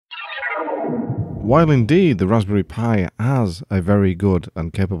While indeed the Raspberry Pi has a very good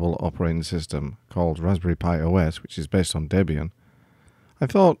and capable operating system called Raspberry Pi OS, which is based on Debian, I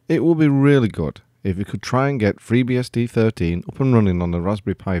thought it would be really good if we could try and get FreeBSD 13 up and running on the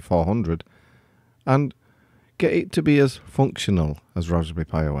Raspberry Pi 400 and get it to be as functional as Raspberry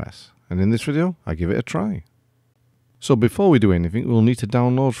Pi OS. And in this video, I give it a try. So before we do anything, we'll need to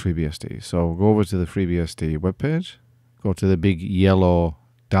download FreeBSD. So go over to the FreeBSD webpage, go to the big yellow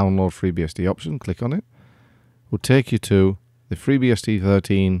Download FreeBSD option, click on it. Will take you to the FreeBSD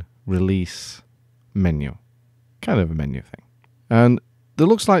 13 release menu. Kind of a menu thing. And there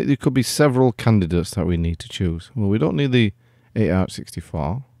looks like there could be several candidates that we need to choose. Well, we don't need the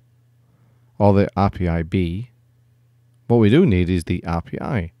 8ARC64 or the RPiB. What we do need is the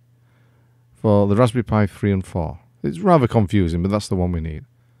RPI for the Raspberry Pi 3 and 4. It's rather confusing, but that's the one we need.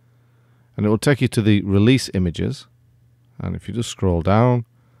 And it will take you to the release images. And if you just scroll down,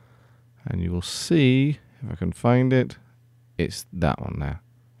 and you will see, if I can find it, it's that one there.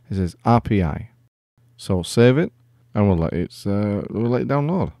 It says RPI. So save it, and we'll let it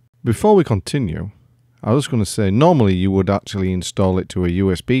download. Before we continue, I was going to say, normally you would actually install it to a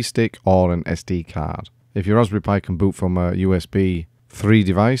USB stick or an SD card. If your Raspberry Pi can boot from a USB 3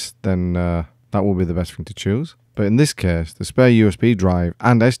 device, then that will be the best thing to choose. But in this case, the spare USB drive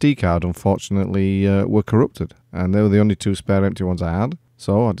and SD card, unfortunately, were corrupted. And they were the only two spare empty ones I had.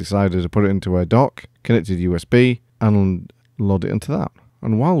 So I decided to put it into a dock, connected USB, and load it into that.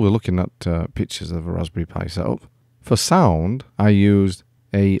 And while we're looking at pictures of a Raspberry Pi setup, for sound, I used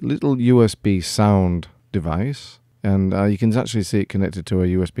a little USB sound device. And you can actually see it connected to a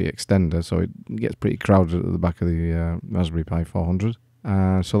USB extender, so it gets pretty crowded at the back of the Raspberry Pi 400.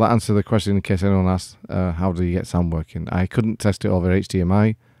 So that answers the question in case anyone asks, how do you get sound working? I couldn't test it over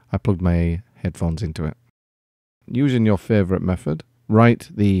HDMI. I plugged my headphones into it. Using your favorite method, write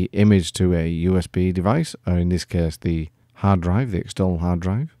the image to a USB device, or in this case the hard drive, the external hard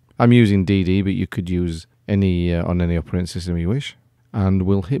drive. I'm using DD, but you could use any on any operating system you wish, and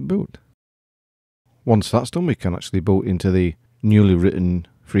we'll hit boot. Once that's done, we can actually boot into the newly written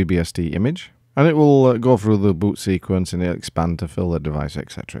FreeBSD image, and it will go through the boot sequence and it'll expand to fill the device,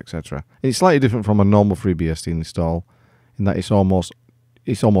 etc., etc. It's slightly different from a normal FreeBSD install in that it's almost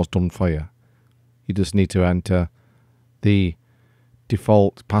done for you. You just need to enter the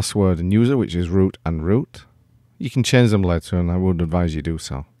default password and user, which is root and root. You can change them later, and I would advise you do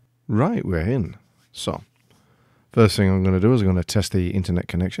so. Right, we're in. So, first thing I'm going to do is I'm going to test the internet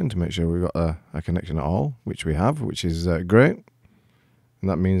connection to make sure we've got a connection at all, which we have, which is great. And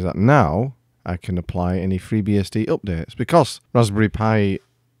that means that now I can apply any FreeBSD updates. Because Raspberry Pi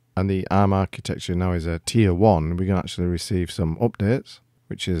and the ARM architecture now is a tier 1, we can actually receive some updates,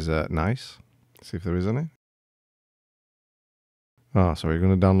 which is nice. Let's see if there is any. Oh, so we're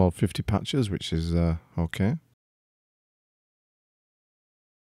going to download 50 patches, which is okay.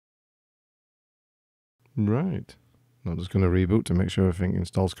 Right. I'm just going to reboot to make sure everything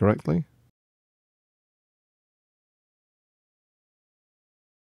installs correctly.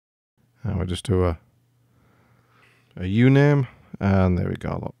 And we'll just do a uname, and there we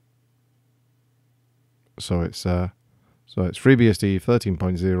go. Look. So it's FreeBSD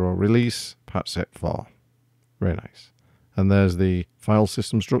 13.0 release patch set 4. Very nice. And there's the file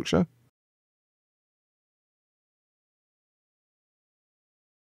system structure.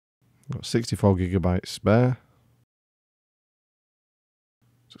 Got 64 gigabytes spare.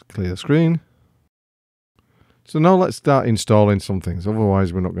 Just clear the screen. So now let's start installing some things.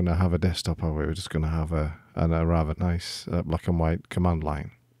 Otherwise, we're not going to have a desktop, are we? We're just going to have a rather nice black and white command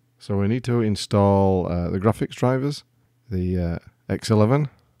line. So we need to install the graphics drivers, the X11,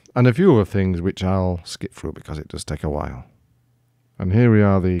 and a few other things which I'll skip through because it does take a while. And here we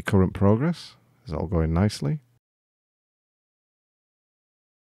are, the current progress. It's all going nicely.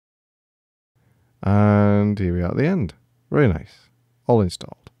 And here we are at the end. Very nice. All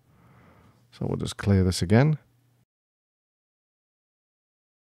installed. So we'll just clear this again.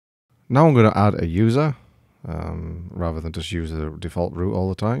 Now I'm going to add a user, rather than just use the default root all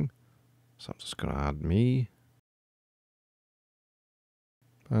the time. So I'm just going to add me.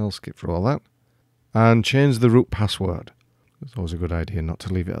 I'll skip through all that. And change the root password. It's always a good idea not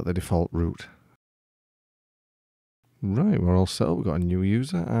to leave it at the default root. Right, we're all set up. We've got a new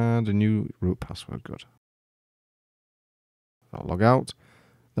user and a new root password. Good. I'll log out.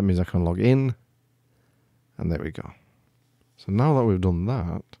 That means I can log in. And there we go. So now that we've done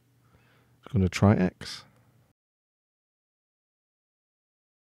that, I'm going to try X.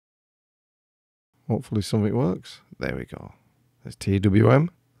 Hopefully something works. There we go. There's TWM.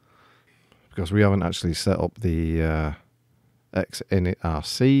 Because we haven't actually set up the X init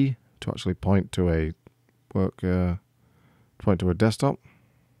RC to actually point to a desktop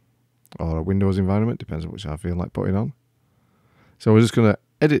or a Windows environment, depends on which I feel like putting on. So we're just going to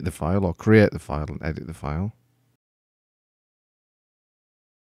edit the file, or create the file and edit the file.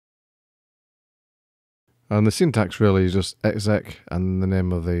 And the syntax really is just exec and the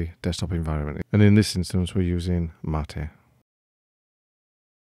name of the desktop environment. And in this instance, we're using Mate.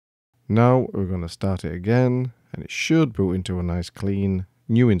 Now we're going to start it again, and it should boot into a nice clean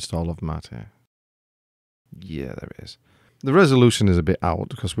new install of Mate. Yeah, there it is. The resolution is a bit out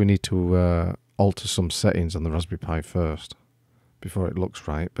because we need to alter some settings on the Raspberry Pi first before it looks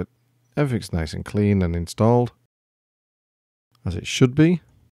right, but everything's nice and clean and installed as it should be.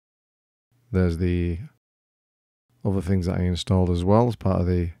 There's the other things that I installed as well as part of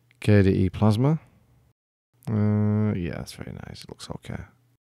the KDE Plasma. Yeah, that's very nice. It looks okay.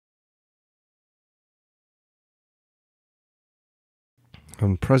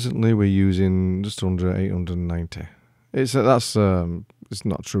 And presently we're using just under 890. It's not a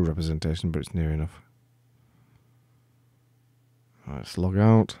true representation, but it's near enough. Let's log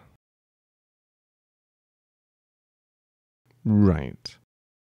out. Right.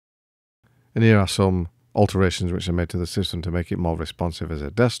 And here are some alterations which are made to the system to make it more responsive as a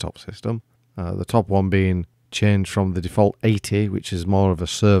desktop system. The top one being changed from the default 80, which is more of a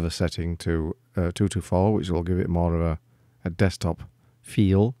server setting, to 224, which will give it more of a desktop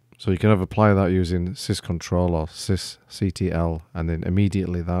feel. So you can either apply that using syscontrol or sysctl and then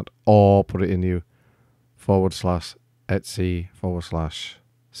immediately that, or put it in your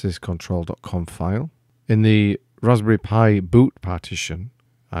 /etc/syscontrol.com file. In the Raspberry Pi boot partition,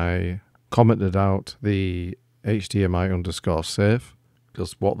 I commented out the HDMI_safe,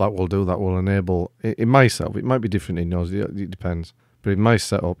 because what that will do, that will enable, in my setup, it might be different in yours, it depends, but in my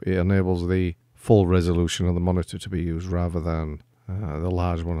setup it enables the full resolution of the monitor to be used rather than the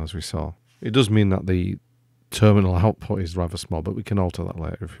large one as we saw. It does mean that the terminal output is rather small, but we can alter that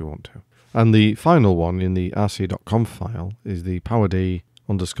later if we want to. And the final one in the rc.conf file is the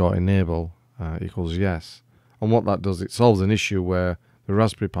powerd_enable equals yes. And what that does, it solves an issue where the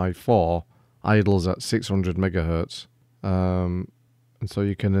Raspberry Pi 4 idles at 600 megahertz. And so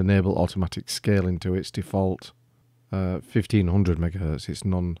you can enable automatic scaling to its default 1500 megahertz. It's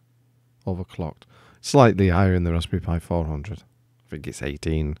non-overclocked. Slightly higher in the Raspberry Pi 400. I think it's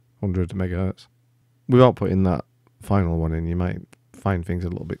 1800 megahertz. Without putting that final one in, you might find things a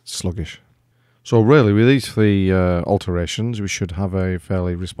little bit sluggish. So really, with these three alterations, we should have a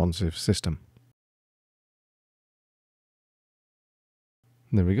fairly responsive system.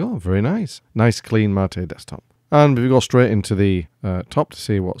 There we go, very nice. Nice clean Mate desktop. And if we go straight into the top to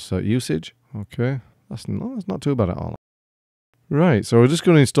see what's usage, okay, that's not too bad at all. Right, so we're just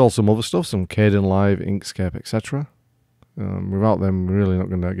going to install some other stuff, some Kdenlive, Inkscape, etc. Without them, we're really not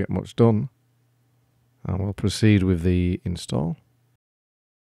going to get much done. And we'll proceed with the install.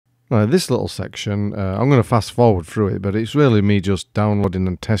 Right, this little section, I'm going to fast forward through it, but it's really me just downloading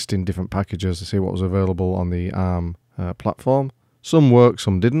and testing different packages to see what was available on the ARM platform. Some worked,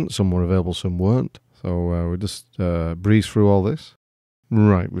 some didn't, some were available, some weren't. So we'll just breeze through all this.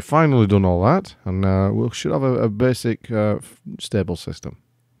 Right, we've finally done all that, and we should have a basic stable system.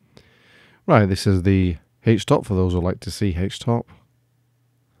 Right, this is the HTOP for those who like to see HTOP.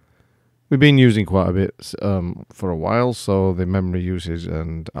 We've been using quite a bit for a while, so the memory usage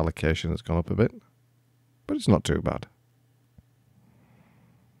and allocation has gone up a bit, but it's not too bad.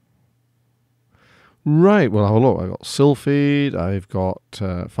 Right, well, have a look. I've got Sylpheed, I've got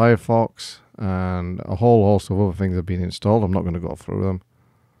Firefox, and a whole host of other things have been installed. I'm not going to go through them.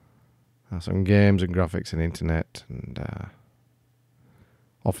 Some games and graphics and internet and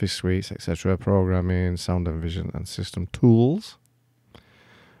Office suites, etc. Programming, sound and vision, and system tools.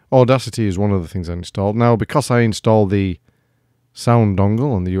 Audacity is one of the things I installed. Now, because I installed the sound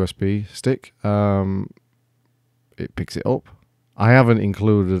dongle on the USB stick, it picks it up. I haven't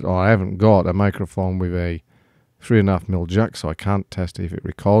included, or I haven't got a microphone with a 3.5mm jack, so I can't test if it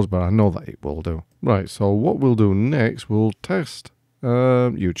records, but I know that it will do. Right, so what we'll do next, we'll test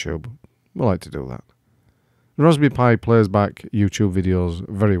YouTube. We like to do that. The Raspberry Pi plays back YouTube videos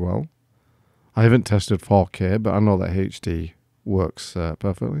very well. I haven't tested 4K, but I know that HD works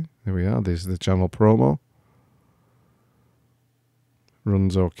perfectly. There we are. This is the channel promo.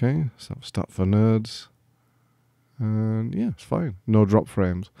 Runs okay. So start for nerds. And yeah, it's fine. No drop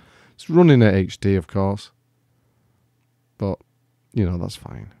frames. It's running at HD, of course. But, you know, that's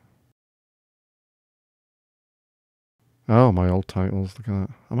fine. Oh, my old titles. Look at that.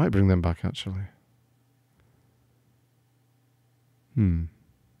 I might bring them back, actually.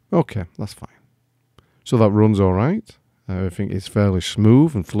 Okay, that's fine. So that runs all right. I think it's fairly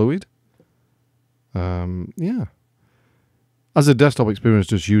smooth and fluid. Yeah. As a desktop experience,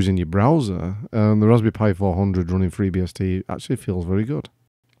 just using your browser, the Raspberry Pi 400 running FreeBSD actually feels very good.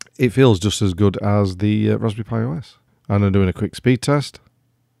 It feels just as good as the Raspberry Pi OS. And I'm doing a quick speed test.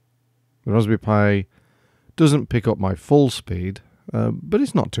 The Raspberry Pi doesn't pick up my full speed, but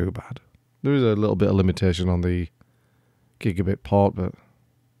it's not too bad. There is a little bit of limitation on the gigabit port, but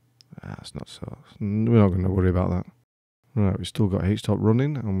that's not so. We're not going to worry about that. Right, we've still got HTOP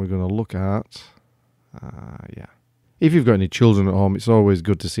running, and we're going to look at, yeah. If you've got any children at home, it's always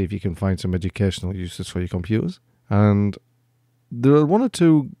good to see if you can find some educational uses for your computers. And there are one or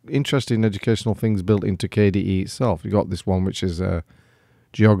two interesting educational things built into KDE itself. You've got this one, which is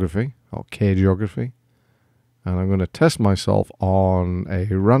geography, or K-geography. And I'm going to test myself on a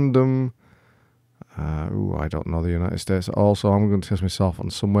random, I don't know the United States at all, so I'm going to test myself on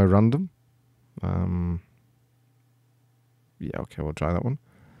somewhere random. Yeah, okay, we'll try that one.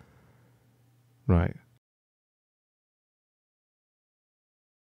 Right.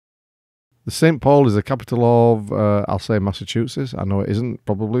 The St. Paul is the capital of, I'll say Massachusetts. I know it isn't,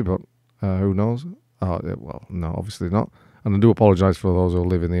 probably, but who knows? Well, no, obviously not. And I do apologise for those who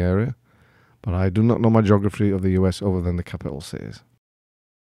live in the area. But I do not know my geography of the US other than the capital cities.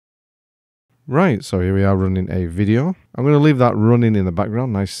 Right, so here we are running a video. I'm going to leave that running in the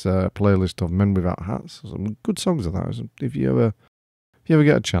background. Nice playlist of Men Without Hats. Some good songs of that. If you ever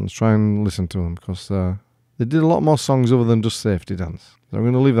get a chance, try and listen to them, because they did a lot more songs other than just Safety Dance. So I'm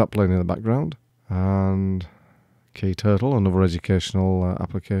going to leave that playing in the background. And Key Turtle, another educational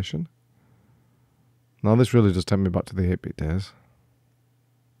application. Now this really does take me back to the 8-bit days.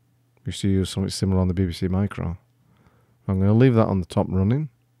 We used to use something similar on the BBC Micro. I'm going to leave that on the top running.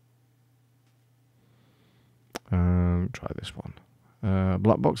 And try this one.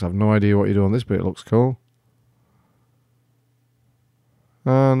 Black box, I have no idea what you do on this, but it looks cool.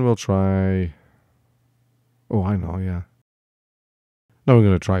 And we'll try... Oh, I know, yeah. Now we're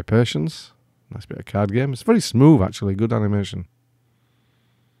going to try Patience. Nice bit of card game. It's very smooth, actually. Good animation.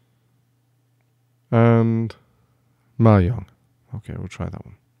 And Mahjong. Okay, we'll try that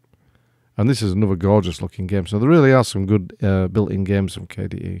one. And this is another gorgeous looking game. So there really are some good built-in games from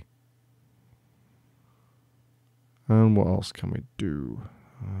KDE. And what else can we do?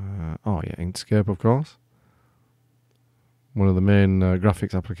 Oh yeah, Inkscape, of course. One of the main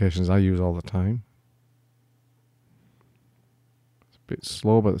graphics applications I use all the time. It's a bit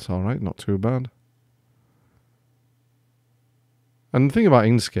slow, but it's alright, not too bad. And the thing about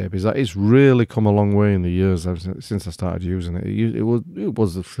Inkscape is that it's really come a long way in the years since I started using it. It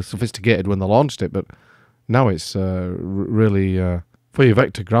was sophisticated when they launched it, but now it's really... for your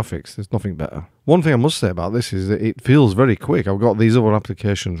vector graphics, there's nothing better. One thing I must say about this is that it feels very quick. I've got these other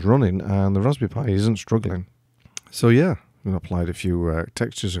applications running, and the Raspberry Pi isn't struggling. So yeah, I'm going to apply a few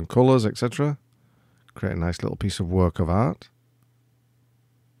textures and colours, etc. Create a nice little piece of work of art.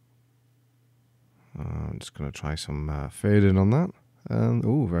 I'm just going to try some fading on that. And,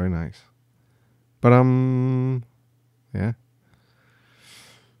 ooh, very nice. But, yeah.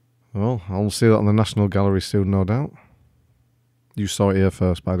 Well, I'll see that on the National Gallery soon, no doubt. You saw it here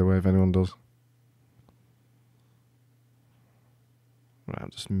first, by the way, if anyone does. Right, I'll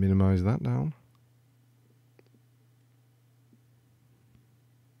just minimise that down.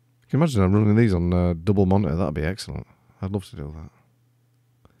 You can imagine I'm running these on double monitor. That'd be excellent. I'd love to do that.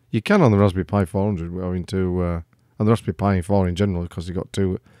 You can on the Raspberry Pi 400, or into on the Raspberry Pi 4 in general, because you've got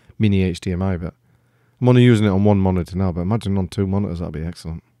two mini HDMI. But I'm only using it on one monitor now. But imagine on two monitors, that'd be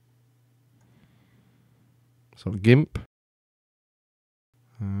excellent. So GIMP.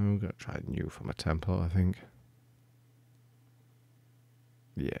 I'm going to try new from a template, I think.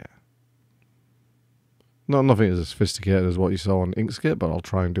 Yeah. Nothing as sophisticated as what you saw on Inkscape, but I'll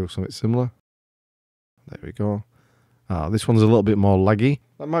try and do something similar. There we go. This one's a little bit more laggy.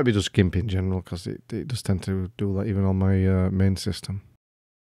 That might be just GIMP in general, because it does tend to do that even on my main system.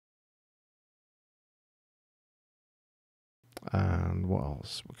 And what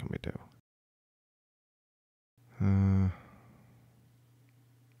else? What can we do?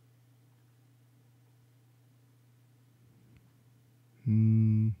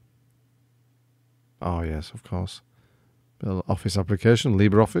 Oh yes, of course. Office application,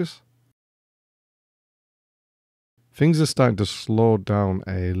 LibreOffice. Things are starting to slow down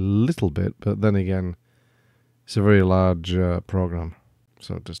a little bit, but then again, it's a very large program.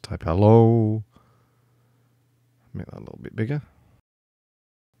 So just type hello. Make that a little bit bigger.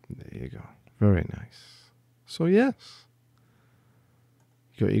 There you go. Very nice. So yes.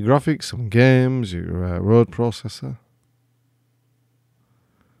 You got your graphics, some games, your word processor.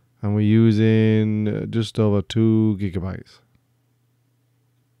 And we're using just over 2 gigabytes.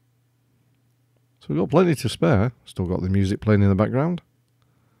 So we've got plenty to spare. Still got the music playing in the background.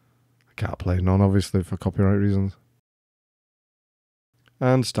 I can't play none, obviously, for copyright reasons.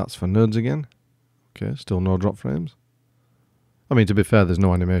 And stats for nerds again. Okay, still no drop frames. I mean, to be fair, there's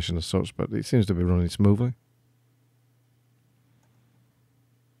no animation as such, but it seems to be running smoothly.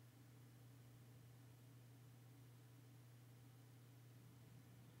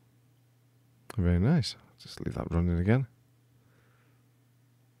 Very nice. Just leave that running again.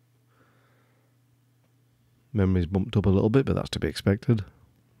 Memory's bumped up a little bit, but that's to be expected.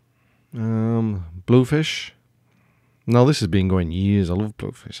 Bluefish. Now, this has been going years. I love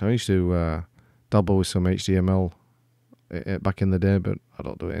Bluefish. I used to dabble with some HTML back in the day, but I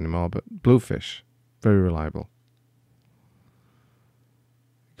don't do it anymore. But Bluefish, very reliable.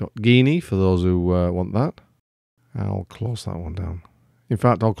 Got Guinea for those who want that. I'll close that one down. In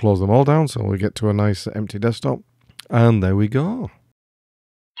fact, I'll close them all down so we get to a nice empty desktop. And there we go.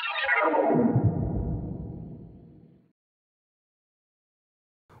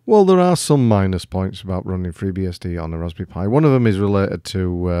 Well, there are some minus points about running FreeBSD on a Raspberry Pi. One of them is related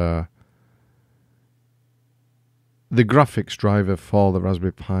to the graphics driver for the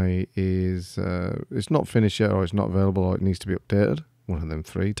Raspberry Pi is it's not finished yet, or it's not available, or it needs to be updated. One of them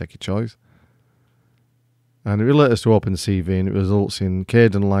three, take your choice. And it relates to OpenCV, and it results in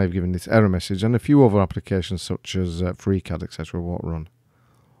Kdenlive giving this error message, and a few other applications such as FreeCAD, etc. won't run.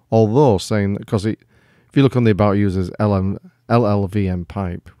 Although saying, because if you look on the About Users LLVM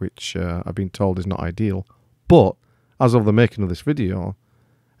pipe, which I've been told is not ideal, but as of the making of this video,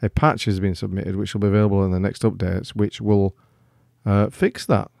 a patch has been submitted which will be available in the next updates, which will fix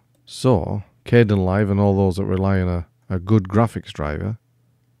that. So Kdenlive and all those that rely on a good graphics driver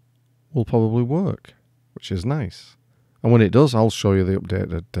will probably work, which is nice. And when it does, I'll show you the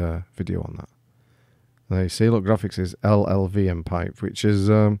updated video on that. There you see, look, graphics is LLVM pipe, which is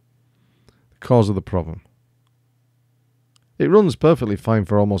the cause of the problem. It runs perfectly fine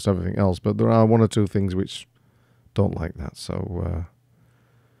for almost everything else, but there are one or two things which don't like that, so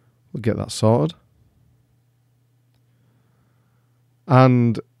we'll get that sorted.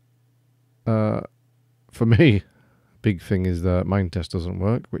 And for me, big thing is that Mindtest doesn't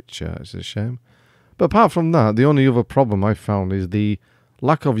work, which is a shame. But apart from that, the only other problem I found is the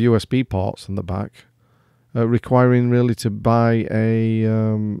lack of USB ports in the back, requiring really to buy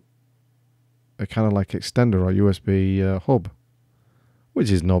a kind of like extender or USB hub,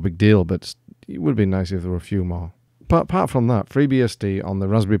 which is no big deal, but it would be nice if there were a few more. But apart from that, FreeBSD on the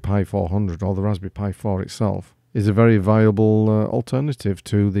Raspberry Pi 400 or the Raspberry Pi 4 itself is a very viable alternative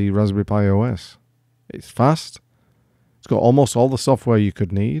to the Raspberry Pi OS. It's fast. It's got almost all the software you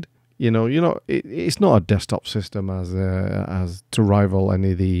could need. It's not a desktop system as to rival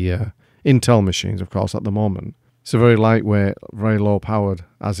any of the Intel machines, of course, at the moment. It's a very lightweight, very low powered,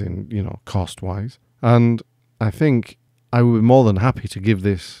 as in, cost-wise. And I think I would be more than happy to give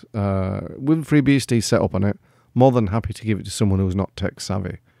this, with FreeBSD set up on it, more than happy to give it to someone who's not tech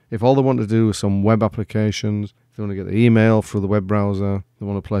savvy. If all they want to do is some web applications, if they want to get the email through the web browser, they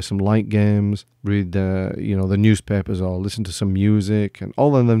want to play some light games, read the newspapers or listen to some music and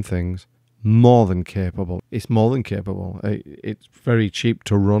all of them things, more than capable. It's more than capable. It's very cheap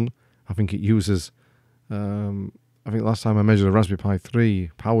to run. I think it uses, I think last time I measured a Raspberry Pi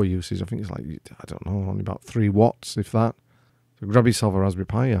 3 power usage, I think it's like, I don't know, only about 3 watts, if that. So grab yourself a Raspberry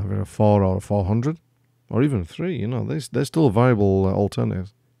Pi, either a 4 or a 400, or even 3, they're still viable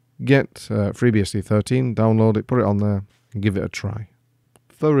alternatives. Get FreeBSD 13, download it, put it on there, and give it a try.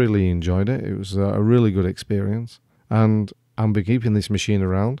 Thoroughly enjoyed it. It was a really good experience. And I'll be keeping this machine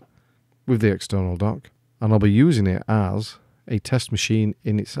around with the external dock, and I'll be using it as a test machine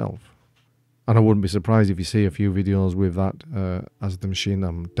in itself. And I wouldn't be surprised if you see a few videos with that as the machine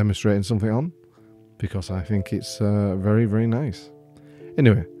I'm demonstrating something on, because I think it's very, very nice.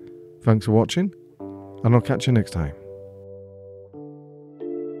 Anyway, thanks for watching, and I'll catch you next time.